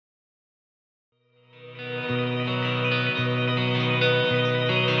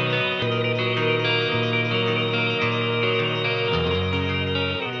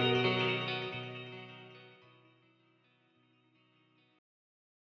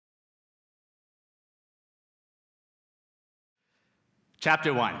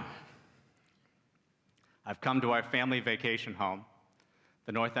Chapter 1. I've come to our family vacation home,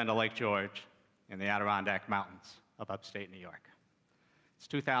 the north end of Lake George in the Adirondack Mountains of upstate New York. It's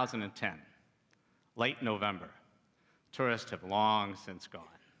 2010, late November. Tourists have long since gone.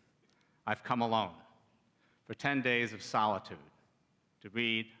 I've come alone for 10 days of solitude to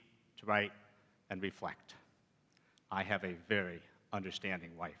read, to write, and reflect. I have a very understanding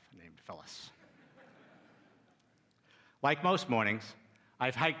wife named Phyllis. Like most mornings,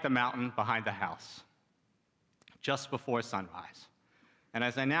 I've hiked the mountain behind the house just before sunrise. And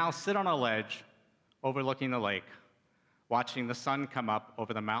as I now sit on a ledge overlooking the lake, watching the sun come up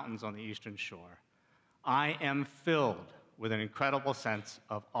over the mountains on the eastern shore, I am filled with an incredible sense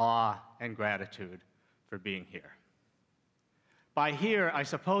of awe and gratitude for being here. By here, I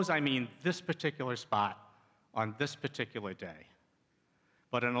suppose I mean this particular spot on this particular day.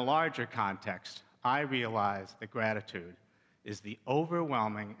 But in a larger context, I realize that gratitude is the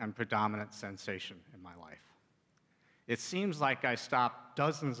overwhelming and predominant sensation in my life. It seems like I stop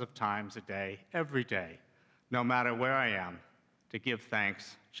dozens of times a day, every day, no matter where I am, to give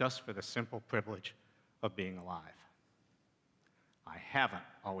thanks just for the simple privilege of being alive. I haven't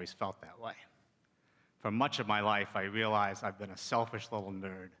always felt that way. For much of my life, I realize I've been a selfish little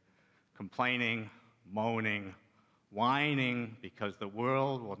nerd, complaining, moaning, whining because the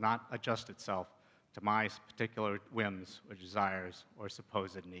world will not adjust itself to my particular whims or desires or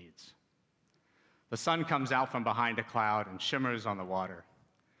supposed needs. The sun comes out from behind a cloud and shimmers on the water,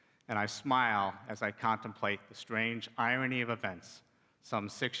 and I smile as I contemplate the strange irony of events some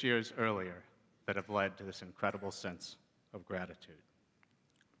 6 years earlier that have led to this incredible sense of gratitude.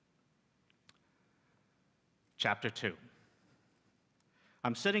 Chapter 2.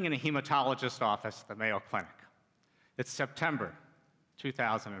 I'm sitting in a hematologist's office at the Mayo Clinic. It's September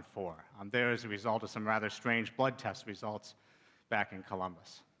 2004. I'm there as a result of some rather strange blood test results back in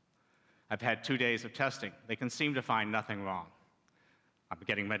Columbus. I've had 2 days of testing. They can seem to find nothing wrong. I'm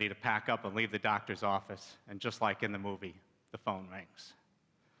getting ready to pack up and leave the doctor's office, and just like in the movie, the phone rings.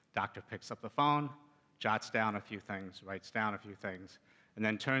 Doctor picks up the phone, jots down a few things, writes down a few things, and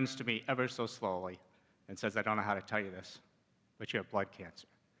then turns to me ever so slowly and says, "I don't know how to tell you this, but you have blood cancer.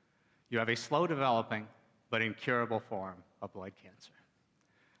 You have a slow-developing but incurable form of blood cancer."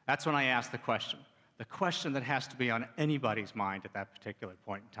 That's when I ask the question that has to be on anybody's mind at that particular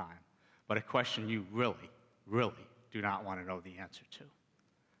point in time, but a question you really, really do not want to know the answer to.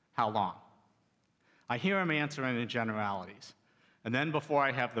 How long? I hear him answering in generalities, and then before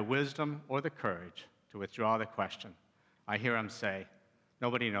I have the wisdom or the courage to withdraw the question, I hear him say,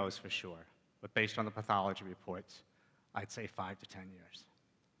 "Nobody knows for sure, but based on the pathology reports, I'd say 5 to 10 years."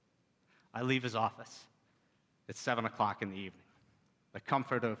 I leave his office. It's 7 o'clock in the evening. The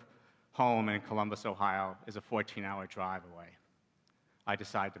comfort of home in Columbus, Ohio is a 14-hour drive away. I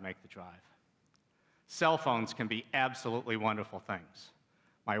decide to make the drive. Cell phones can be absolutely wonderful things.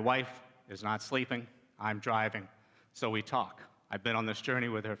 My wife is not sleeping, I'm driving, so we talk. I've been on this journey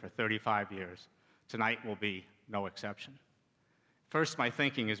with her for 35 years. Tonight will be no exception. First, my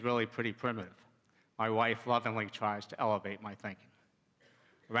thinking is really pretty primitive. My wife lovingly tries to elevate my thinking.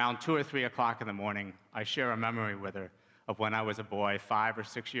 Around 2 or 3 o'clock in the morning, I share a memory with her of when I was a boy, 5 or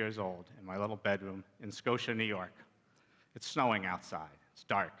 6 years old, in my little bedroom in Scotia, New York. It's snowing outside. It's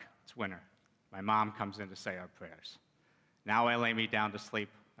dark. It's winter. My mom comes in to say our prayers. Now I lay me down to sleep.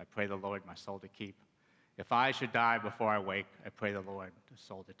 I pray the Lord my soul to keep. If I should die before I wake, I pray the Lord the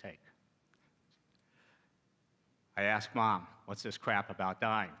soul to take. I ask Mom, "What's this crap about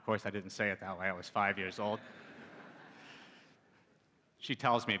dying?" Of course, I didn't say it that way. I was 5 years old. She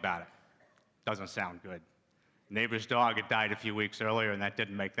tells me about it. Doesn't sound good. Neighbor's dog had died a few weeks earlier, and that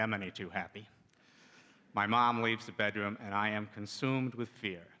didn't make them any too happy. My mom leaves the bedroom, and I am consumed with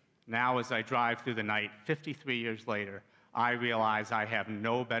fear. Now, as I drive through the night, 53 years later, I realize I have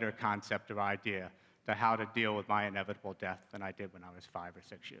no better concept or idea to how to deal with my inevitable death than I did when I was 5 or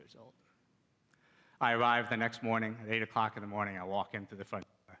 6 years old. I arrive the next morning at 8 o'clock in the morning. I walk in through the front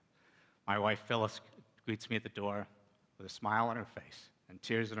door. My wife, Phyllis, greets me at the door with a smile on her face and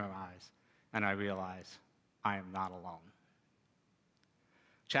tears in her eyes, and I realize I am not alone.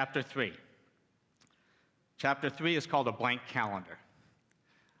 Chapter 3. Chapter 3 is called A Blank Calendar.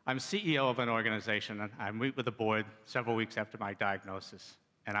 I'm CEO of an organization, and I meet with the board several weeks after my diagnosis,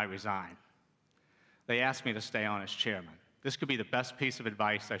 and I resign. They asked me to stay on as chairman. This could be the best piece of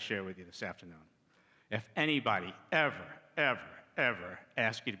advice I share with you this afternoon. If anybody ever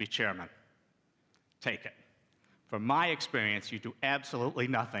asks you to be chairman, take it. From my experience, you do absolutely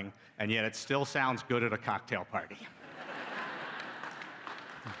nothing, and yet it still sounds good at a cocktail party.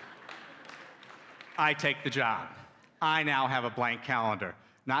 I take the job. I now have a blank calendar,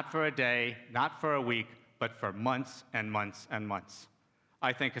 not for a day, not for a week, but for months and months and months.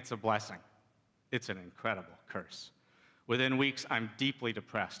 I think it's a blessing. It's an incredible curse. Within weeks, I'm deeply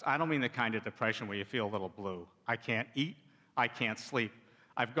depressed. I don't mean the kind of depression where you feel a little blue. I can't eat, I can't sleep.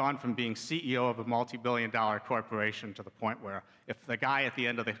 I've gone from being CEO of a multi-billion-dollar corporation to the point where if the guy at the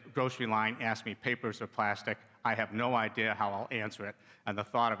end of the grocery line asks me papers or plastic, I have no idea how I'll answer it, and the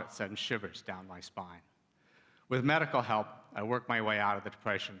thought of it sends shivers down my spine. With medical help, I worked my way out of the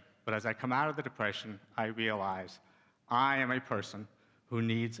depression, but as I come out of the depression, I realize I am a person who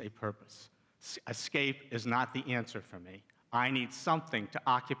needs a purpose. Escape is not the answer for me. I need something to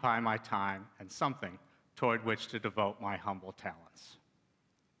occupy my time and something toward which to devote my humble talents.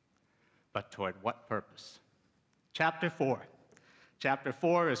 But toward what purpose? Chapter 4. Chapter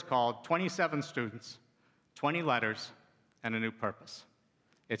 4 is called 27 Students, 20 Letters, and a New Purpose.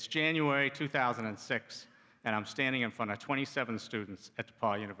 It's January 2006, and I'm standing in front of 27 students at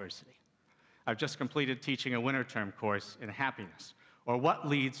DePaul University. I've just completed teaching a winter term course in happiness, or what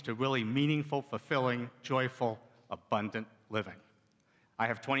leads to really meaningful, fulfilling, joyful, abundant living. I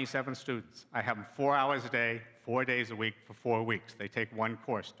have 27 students. I have them 4 hours a day, 4 days a week for 4 weeks. They take one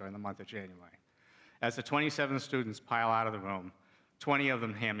course during the month of January. As the 27 students pile out of the room, 20 of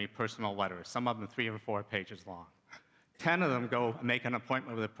them hand me personal letters, some of them 3 or 4 pages long. 10 of them go make an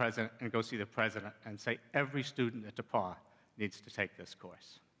appointment with the president and go see the president and say, every student at DePaul needs to take this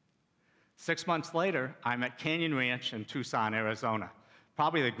course. 6 months later, I'm at Canyon Ranch in Tucson, Arizona,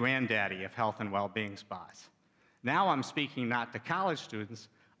 probably the granddaddy of health and well-being spas. Now I'm speaking not to college students,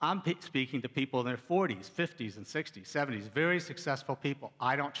 I'm speaking to people in their 40s, 50s, and 60s, 70s, very successful people.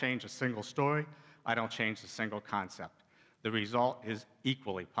 I don't change a single story, I don't change a single concept. The result is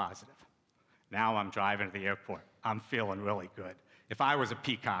equally positive. Now I'm driving to the airport. I'm feeling really good. If I was a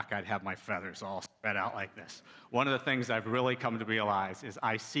peacock, I'd have my feathers all spread out like this. One of the things I've really come to realize is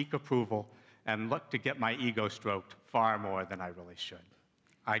I seek approval and look to get my ego stroked far more than I really should.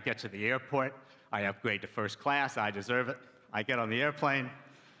 I get to the airport, I upgrade to first class, I deserve it. I get on the airplane,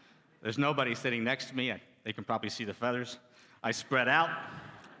 there's nobody sitting next to me, they can probably see the feathers. I spread out,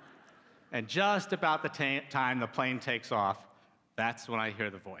 and just about the time the plane takes off, that's when I hear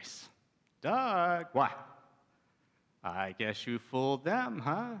the voice. Doug, what? I guess you fooled them,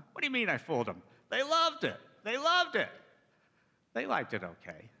 huh? What do you mean I fooled them? They loved it. They loved it. They liked it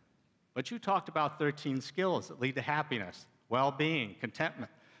okay. But you talked about 13 skills that lead to happiness, well-being,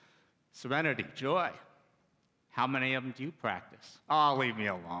 contentment, serenity, joy. How many of them do you practice? Oh, leave me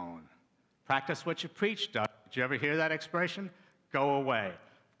alone. Practice what you preach, Doug. Did you ever hear that expression? Go away.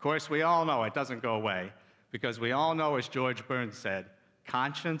 Of course, we all know it doesn't go away, because we all know, as George Burns said,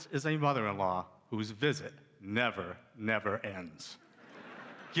 conscience is a mother-in-law whose visit never, never ends.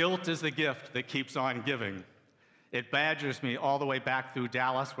 Guilt is the gift that keeps on giving. It badgers me all the way back through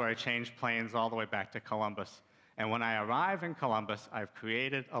Dallas, where I changed planes, all the way back to Columbus. And when I arrive in Columbus, I've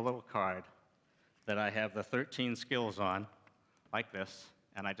created a little card that I have the 13 skills on, like this,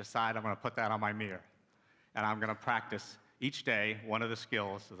 and I decide I'm going to put that on my mirror. And I'm going to practice each day one of the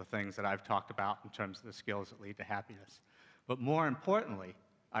skills of the things that I've talked about in terms of the skills that lead to happiness. But more importantly,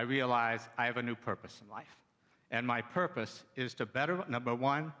 I realize I have a new purpose in life. And my purpose is to number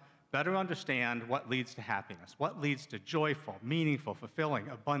one, better understand what leads to happiness, what leads to joyful, meaningful, fulfilling,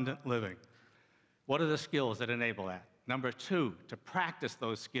 abundant living. What are the skills that enable that? Number two, to practice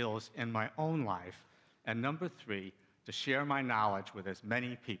those skills in my own life. And number three, to share my knowledge with as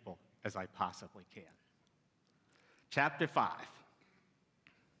many people as I possibly can. Chapter 5.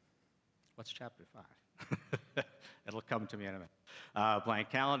 What's chapter 5? It'll come to me in a minute. Blank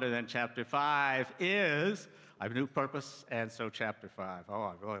calendar, then chapter 5 is, I have a new purpose, and so chapter 5. Oh,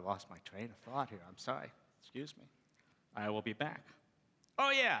 I really lost my train of thought here. I'm sorry. Excuse me. I will be back. Oh,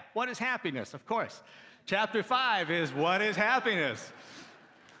 yeah. What is happiness? Of course. Chapter 5 is, what is happiness?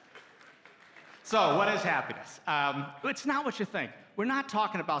 So, what is happiness? It's not what you think. We're not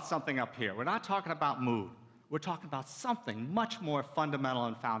talking about something up here. We're not talking about mood. We're talking about something much more fundamental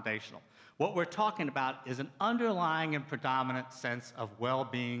and foundational. What we're talking about is an underlying and predominant sense of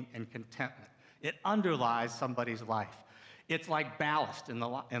well-being and contentment. It underlies somebody's life. It's like ballast in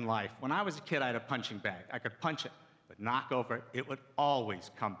life. When I was a kid, I had a punching bag. I could punch it, but knock over it, it would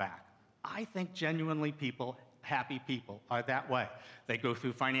always come back. I think genuinely happy people are that way. They go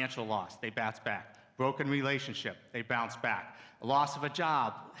through financial loss, they bounce back. Broken relationship, they bounce back. A loss of a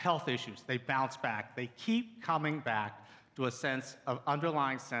job, health issues, they bounce back. They keep coming back to a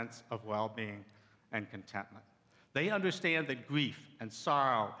underlying sense of well-being and contentment. They understand that grief and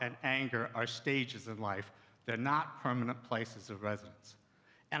sorrow and anger are stages in life. They're not permanent places of residence.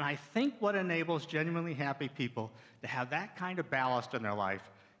 And I think what enables genuinely happy people to have that kind of ballast in their life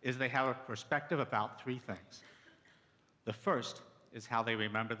is they have a perspective about three things. The first is how they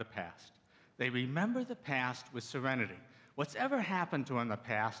remember the past. They remember the past with serenity. What's ever happened to them in the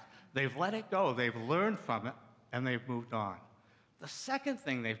past, they've let it go, they've learned from it, and they've moved on. The second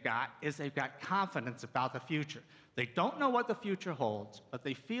thing they've got is they've got confidence about the future. They don't know what the future holds, but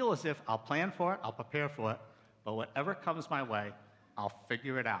they feel as if I'll plan for it, I'll prepare for it, but whatever comes my way, I'll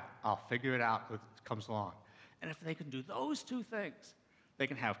figure it out. I'll figure it out as it comes along. And if they can do those two things, they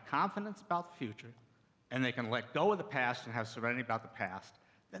can have confidence about the future, and they can let go of the past and have serenity about the past,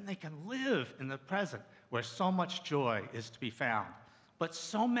 then they can live in the present where so much joy is to be found. But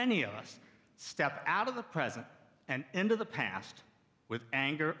so many of us step out of the present and into the past with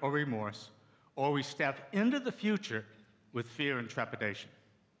anger or remorse, or we step into the future with fear and trepidation.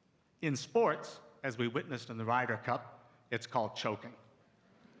 In sports, as we witnessed in the Ryder Cup, it's called choking.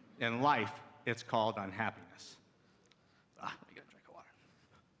 In life, it's called unhappiness. Let me get a drink of water.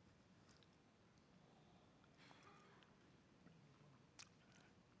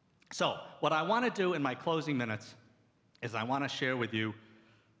 So, what I want to do in my closing minutes is I want to share with you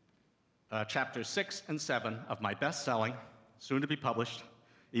chapters 6 and 7 of my best-selling, soon to be published,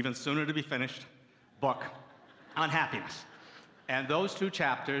 even sooner to be finished, book on happiness. And those two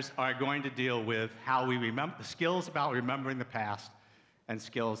chapters are going to deal with how we remember, the skills about remembering the past and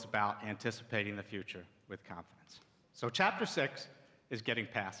skills about anticipating the future with confidence. So chapter 6 is getting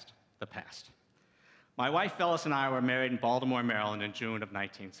past the past. My wife Phyllis and I were married in Baltimore, Maryland in June of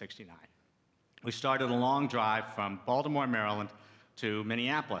 1969. We started a long drive from Baltimore, Maryland to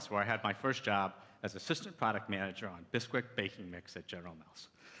Minneapolis, where I had my first job as assistant product manager on Bisquick baking mix at General Mills.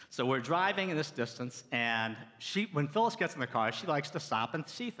 So we're driving in this distance, and when Phyllis gets in the car, she likes to stop and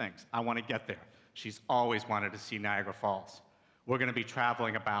see things. I want to get there. She's always wanted to see Niagara Falls. We're going to be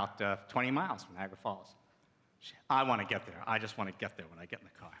traveling about 20 miles from Niagara Falls. I want to get there. I just want to get there when I get in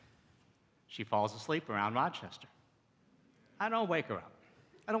the car. She falls asleep around Rochester. I don't wake her up.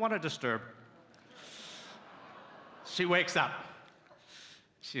 I don't want to disturb her. She wakes up.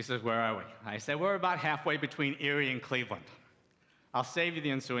 She says, "Where are we?" I say, "We're about halfway between Erie and Cleveland." I'll save you the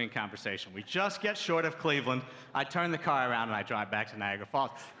ensuing conversation. We just get short of Cleveland. I turn the car around and I drive back to Niagara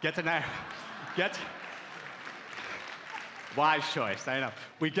Falls. Wise choice, I know.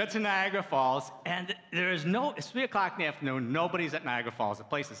 We get to Niagara Falls, and it's 3 o'clock in the afternoon, nobody's at Niagara Falls. The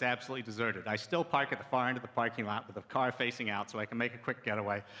place is absolutely deserted. I still park at the far end of the parking lot with the car facing out so I can make a quick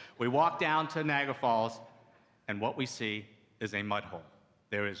getaway. We walk down to Niagara Falls, and what we see is a mud hole.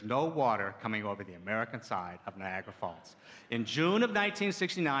 There is no water coming over the American side of Niagara Falls. In June of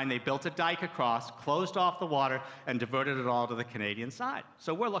 1969, they built a dike across, closed off the water, and diverted it all to the Canadian side.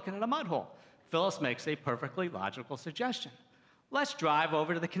 So we're looking at a mud hole. Phyllis makes a perfectly logical suggestion. Let's drive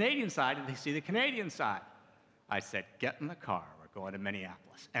over to the Canadian side and see the Canadian side. I said, "Get in the car, we're going to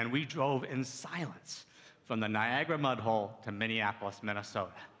Minneapolis." And we drove in silence from the Niagara mud hole to Minneapolis,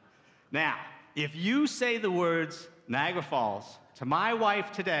 Minnesota. Now, if you say the words Niagara Falls to my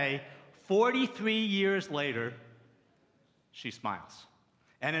wife today, 43 years later, she smiles.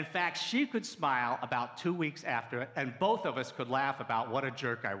 And in fact, she could smile about 2 weeks after it, and both of us could laugh about what a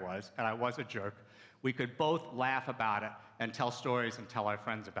jerk I was, and I was a jerk. We could both laugh about it and tell stories and tell our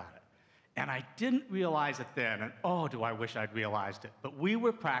friends about it. And I didn't realize it then, and oh, do I wish I'd realized it. But we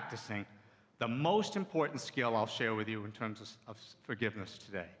were practicing the most important skill I'll share with you in terms of forgiveness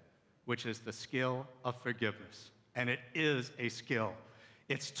today, which is the skill of forgiveness. And it is a skill.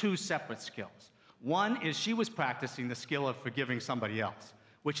 It's 2 separate skills. One is she was practicing the skill of forgiving somebody else,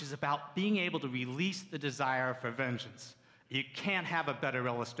 which is about being able to release the desire for vengeance. You can't have a better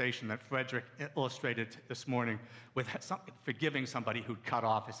illustration than Frederick illustrated this morning with forgiving somebody who'd cut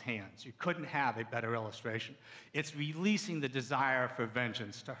off his hands. You couldn't have a better illustration. It's releasing the desire for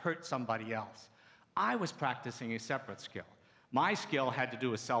vengeance to hurt somebody else. I was practicing a separate skill. My skill had to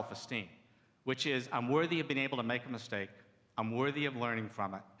do with self-esteem, which is I'm worthy of being able to make a mistake, I'm worthy of learning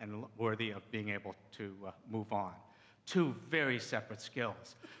from it, and worthy of being able to move on. 2 very separate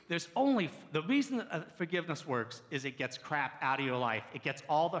skills. The reason that forgiveness works is it gets crap out of your life. It gets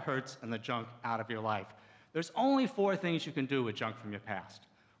all the hurts and the junk out of your life. There's only 4 things you can do with junk from your past.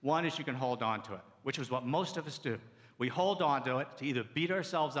 One is you can hold on to it, which is what most of us do. We hold on to it to either beat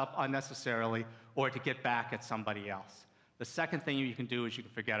ourselves up unnecessarily or to get back at somebody else. The second thing you can do is you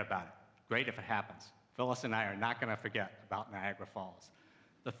can forget about it. Great if it happens. Phyllis and I are not going to forget about Niagara Falls.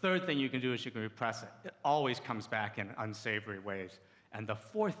 The third thing you can do is you can repress it. It always comes back in unsavory ways. And the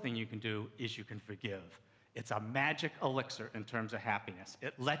fourth thing you can do is you can forgive. It's a magic elixir in terms of happiness.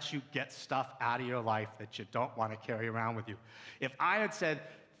 It lets you get stuff out of your life that you don't want to carry around with you. If I had said,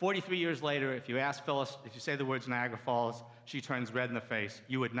 43 years later, if you ask Phyllis, if you say the words Niagara Falls, she turns red in the face.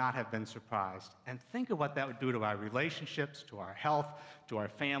 You would not have been surprised. And think of what that would do to our relationships, to our health, to our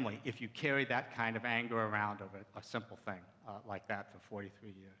family, if you carry that kind of anger around over a simple thing like that for 43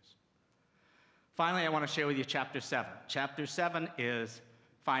 years. Finally, I want to share with you Chapter 7. Chapter 7 is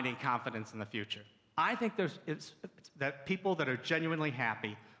finding confidence in the future. I think that people that are genuinely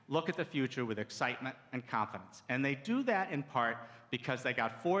happy look at the future with excitement and confidence. And they do that in part because they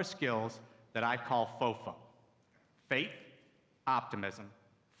got 4 skills that I call FOFO: faith, optimism,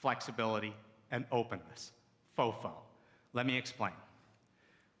 flexibility, and openness. FOFO. Let me explain.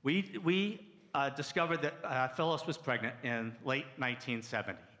 We discovered that Phyllis was pregnant in late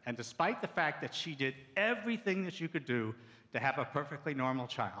 1970. And despite the fact that she did everything that you could do to have a perfectly normal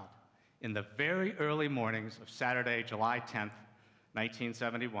child, in the very early mornings of Saturday, July 10th,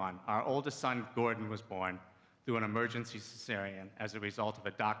 1971, our oldest son, Gordon, was born through an emergency cesarean as a result of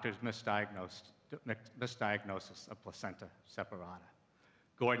a doctor's misdiagnosis of placenta separata.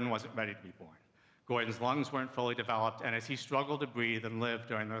 Gordon wasn't ready to be born. Gordon's lungs weren't fully developed, and as he struggled to breathe and live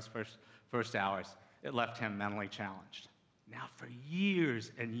during those first hours, it left him mentally challenged. Now, for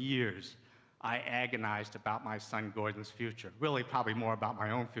years and years, I agonized about my son Gordon's future. Really, probably more about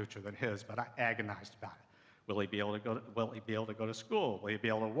my own future than his, but I agonized about it. Will he be able to go to school? Will he be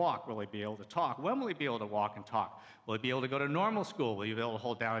able to walk? Will he be able to talk? When will he be able to walk and talk? Will he be able to go to normal school? Will he be able to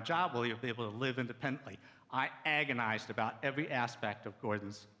hold down a job? Will he be able to live independently? I agonized about every aspect of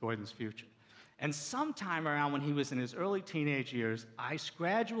Gordon's future. And sometime around when he was in his early teenage years, I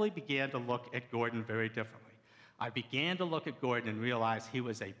gradually began to look at Gordon very differently. I began to look at Gordon and realize he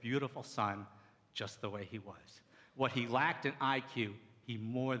was a beautiful son just the way he was. What he lacked in IQ, he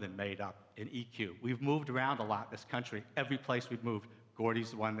more than made up in EQ. We've moved around a lot in this country. Every place we've moved, Gordy's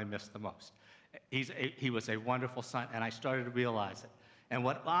the one they miss the most. He was a wonderful son, and I started to realize it. And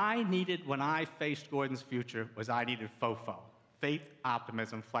what I needed when I faced Gordon's future was I needed FOFO: faith,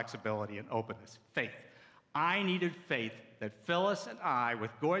 optimism, flexibility, and openness. Faith. I needed faith that Phyllis and I,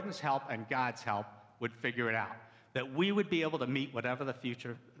 with Gordon's help and God's help, would figure it out, that we would be able to meet whatever the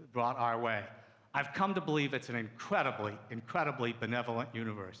future brought our way. I've come to believe it's an incredibly, incredibly benevolent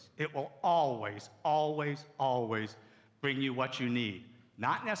universe. It will always, always, always bring you what you need.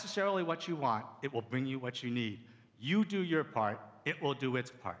 Not necessarily what you want, it will bring you what you need. You do your part, it will do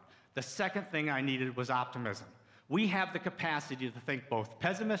its part. The second thing I needed was optimism. We have the capacity to think both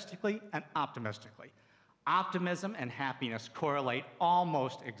pessimistically and optimistically. Optimism and happiness correlate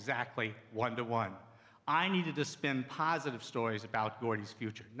almost exactly 1-to-1. I needed to spin positive stories about Gordy's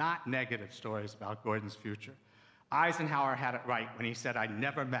future, not negative stories about Gordon's future. Eisenhower had it right when he said, "I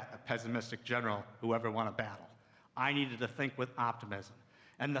never met a pessimistic general who ever won a battle." I needed to think with optimism.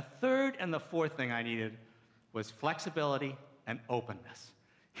 And the third and the fourth thing I needed was flexibility and openness.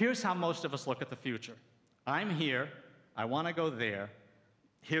 Here's how most of us look at the future. I'm here, I want to go there,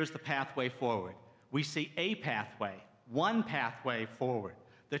 here's the pathway forward. We see a pathway, one pathway forward.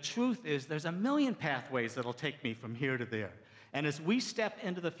 The truth is there's a million pathways that'll take me from here to there. And as we step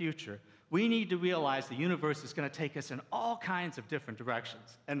into the future, we need to realize the universe is going to take us in all kinds of different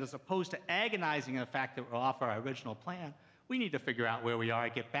directions. And as opposed to agonizing at the fact that we're off our original plan, we need to figure out where we are,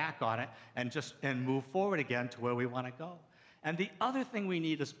 get back on it, and move forward again to where we want to go. And the other thing we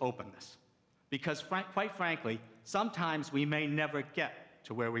need is openness. Because quite frankly, sometimes we may never get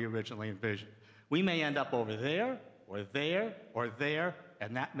to where we originally envisioned. We may end up over there, or there, or there,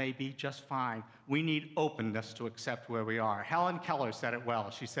 and that may be just fine. We need openness to accept where we are. Helen Keller said it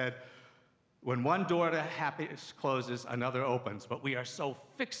well. She said, "When one door to happiness closes, another opens, but we are so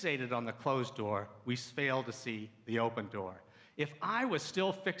fixated on the closed door, we fail to see the open door." If I was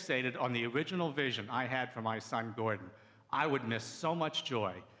still fixated on the original vision I had for my son Gordon, I would miss so much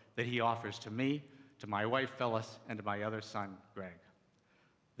joy that he offers to me, to my wife Phyllis, and to my other son Greg.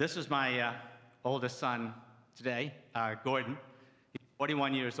 This is my oldest son today, Gordon. He's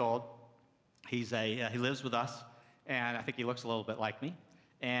 41 years old. He lives with us, and I think he looks a little bit like me.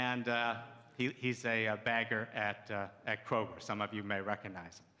 And he's a bagger at Kroger. Some of you may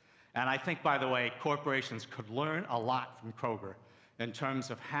recognize him. And I think, by the way, corporations could learn a lot from Kroger in terms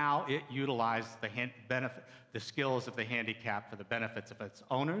of how it utilized the skills of the handicapped for the benefits of its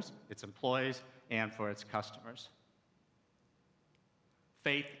owners, its employees, and for its customers.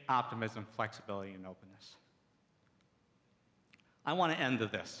 Faith, optimism, flexibility, and openness. I want to end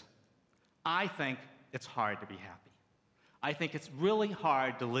with this. I think it's hard to be happy. I think it's really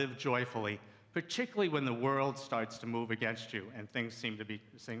hard to live joyfully, particularly when the world starts to move against you and things seem to be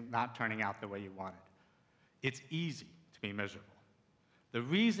not turning out the way you wanted. It's easy to be miserable. The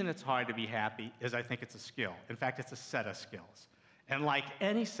reason it's hard to be happy is I think it's a skill. In fact, it's a set of skills. And like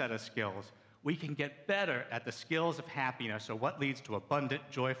any set of skills, we can get better at the skills of happiness, or what leads to abundant,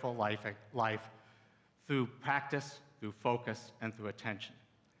 joyful life through practice, through focus, and through attention.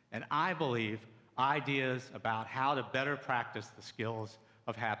 And I believe ideas about how to better practice the skills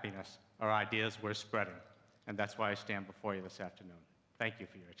of happiness are ideas we're spreading. And that's why I stand before you this afternoon. Thank you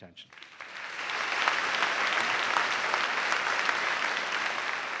for your attention.